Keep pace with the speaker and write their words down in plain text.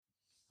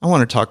I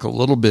want to talk a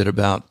little bit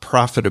about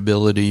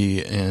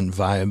profitability and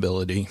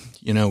viability.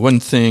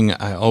 One thing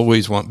I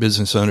always want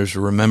business owners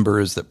to remember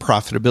is that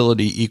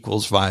profitability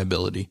equals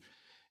viability.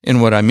 And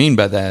what I mean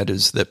by that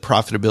is that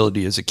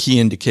profitability is a key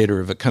indicator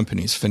of a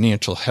company's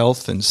financial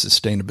health and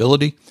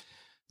sustainability.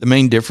 The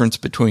main difference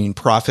between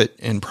profit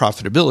and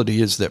profitability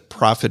is that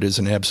profit is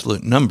an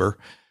absolute number,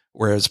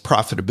 whereas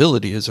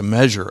profitability is a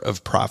measure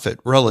of profit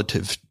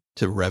relative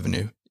to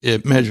revenue.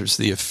 It measures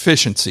the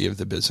efficiency of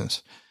the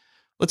business.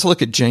 Let's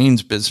look at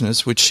Jane's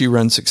business, which she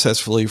runs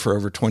successfully for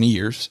over 20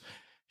 years.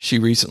 She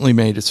recently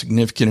made a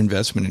significant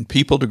investment in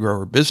people to grow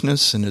her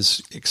business and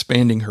is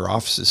expanding her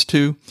offices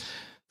too.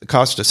 The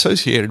costs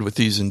associated with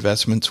these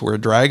investments were a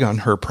drag on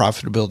her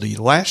profitability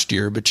last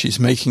year, but she's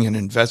making an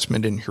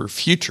investment in her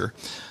future.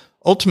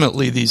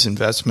 Ultimately, these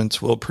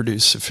investments will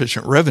produce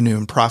sufficient revenue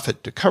and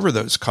profit to cover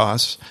those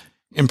costs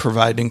and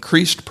provide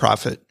increased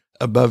profit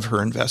above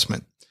her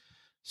investment.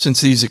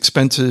 Since these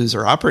expenses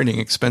are operating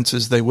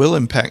expenses, they will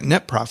impact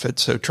net profit,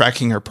 so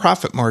tracking her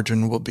profit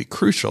margin will be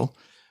crucial.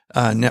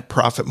 Net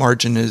profit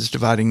margin is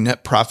dividing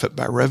net profit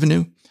by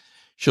revenue.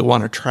 She'll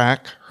want to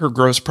track her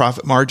gross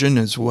profit margin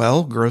as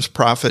well. Gross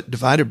profit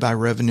divided by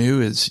revenue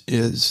is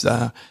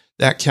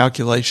that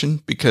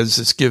calculation, because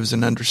this gives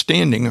an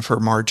understanding of her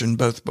margin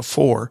both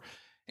before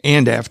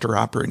and after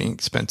operating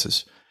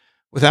expenses.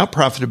 Without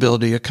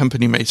profitability, a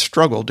company may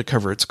struggle to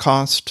cover its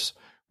costs,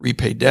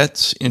 repay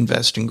debts,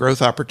 invest in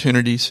growth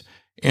opportunities,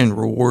 and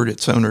reward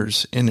its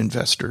owners and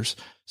investors.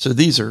 So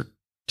these are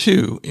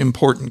two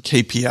important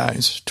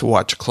KPIs to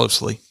watch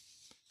closely.